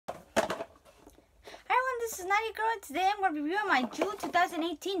this is Natty Girl. Today I'm going to be reviewing my June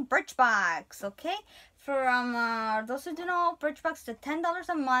 2018 Birchbox, okay? For those who don't know, Birchbox is a $10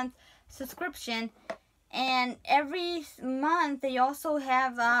 a month subscription, and every month they also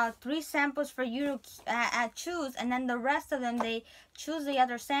have 3 samples for you to choose, and then the rest of them they choose the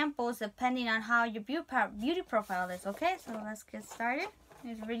other samples depending on how your beauty profile is, okay? So let's get started.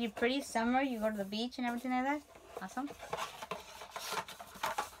 It's really pretty summer. You go to the beach and everything like that. Awesome.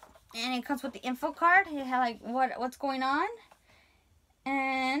 And it comes with the info card. It has like what's going on,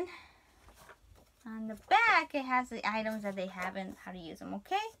 and on the back it has the items that they have and how to use them.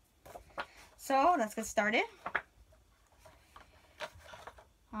 Okay, so let's get started.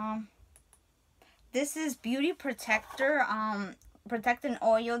 This is Beauty Protector protecting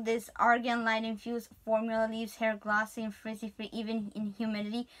oil. This argan light infused formula leaves hair glossy and frizzy free even in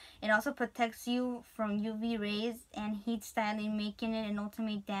humidity. It also protects you from UV rays and heat styling, making it an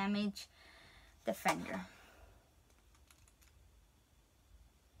ultimate damage defender.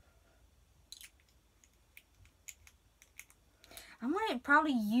 I'm gonna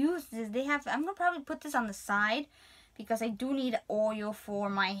probably use this. I'm gonna probably put this on the side because I do need oil for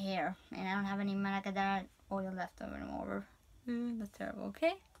my hair, and I don't have any macadamia oil left over. That's terrible,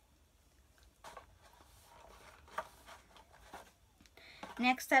 okay?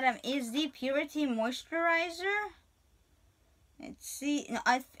 Next item is the Purity Moisturizer. Let's see. No,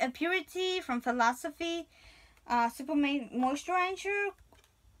 a Purity from Philosophy Supplement Moisturizer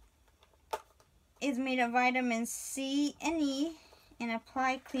is made of vitamin C and E and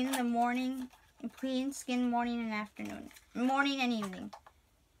apply clean in the morning, clean skin morning and afternoon. Morning and evening.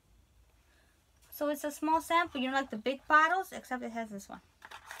 So it's a small sample, you know, like the big bottles, except it has this one.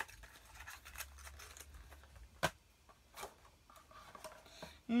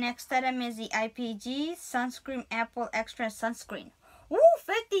 Next item is the IPG Sunscreen Apple Extra Sunscreen. Ooh,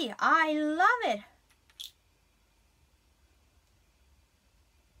 50! I love it!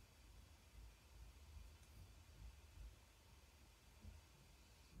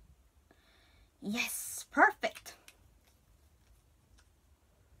 Yes, perfect!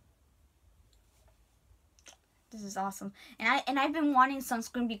 This is awesome. And I've been wanting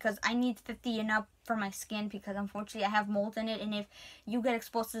sunscreen because I need 50 and up for my skin, because unfortunately I have mold in it, and if you get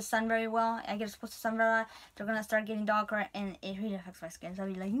exposed to the sun very well, I get exposed to the sun very well, they're gonna start getting darker and it really affects my skin. So I'll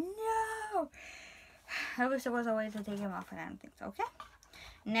be like, no! I wish there was a way to take them off, and I don't think so, okay?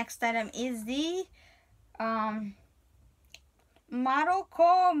 Next item is the Model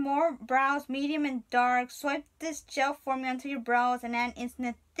Kohl More Brows Medium and Dark. Swipe this gel formula onto your brows and add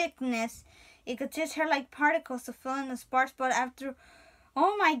instant thickness. It contains hair-like particles to fill in the sparse, but after...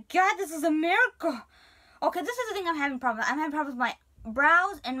 Oh my god, this is a miracle! Okay, this is the thing I'm having problems. I'm having problems with my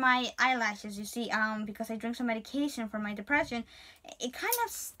brows and my eyelashes, you see, because I drink some medication for my depression. It kind of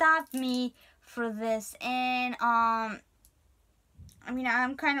stopped me for this, and, I mean,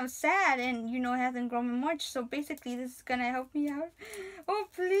 I'm kind of sad, and, you know, it hasn't grown much, so basically this is gonna help me out. Oh,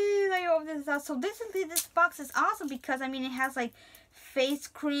 please, I hope this is out. So basically this box is awesome because, I mean, it has, like, face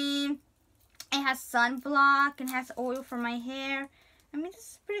cream, it has sunblock, and has oil for my hair. I mean, this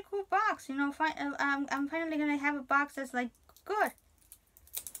is a pretty cool box, you know. I'm finally gonna have a box that's, like, good.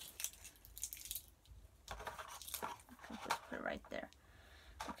 Just put it right there.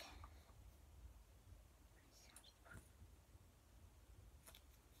 Okay.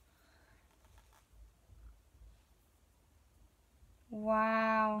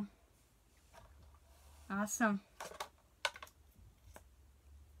 Wow. Awesome.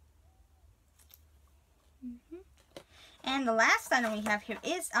 And the last item we have here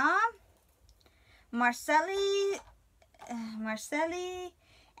is Marcelli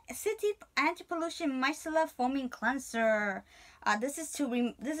City Anti-Pollution Micellar Foaming Cleanser. This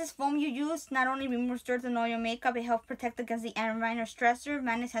is foam you use. Not only removes dirt and oil makeup, it helps protect against the environmental stressor.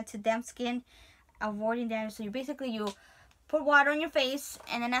 Manage to damp skin, avoiding damage. So you put water on your face,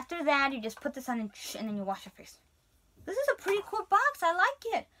 and then after that you just put this on and then you wash your face. This is a pretty cool box. I like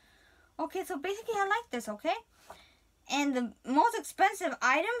it. Okay, so basically I like this, okay? And the most expensive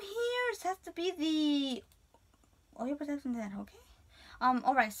item here has to be the oil protection then, okay?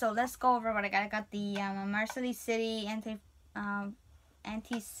 Alright, so let's go over what I got. I got the Marcelli City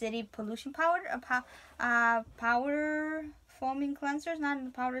Anti-City Pollution Powder, powder foaming cleansers, not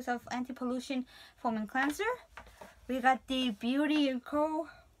the powders of anti-pollution foaming cleanser. We got the Beauty & Co.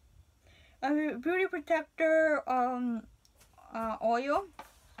 Beauty Protector oil.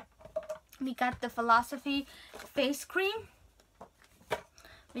 We got the Philosophy face cream.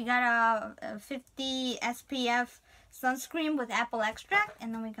 We got a 50 SPF sunscreen with apple extract,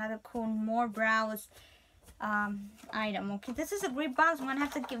 and then we got a cool More Brows item. Okay, this is a great box. I'm gonna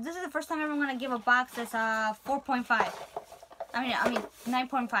have to give. This is the first time ever I'm gonna give a box that's 4.5. I mean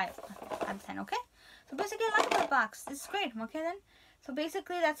 9.5 out of 10. Okay, so basically I like the box. This is great. Okay then. So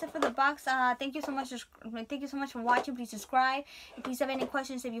basically that's it for the box. Thank you so much. Thank you so much for watching. Please subscribe. And please have any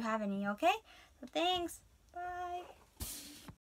questions if you have any. Okay. So thanks. Bye.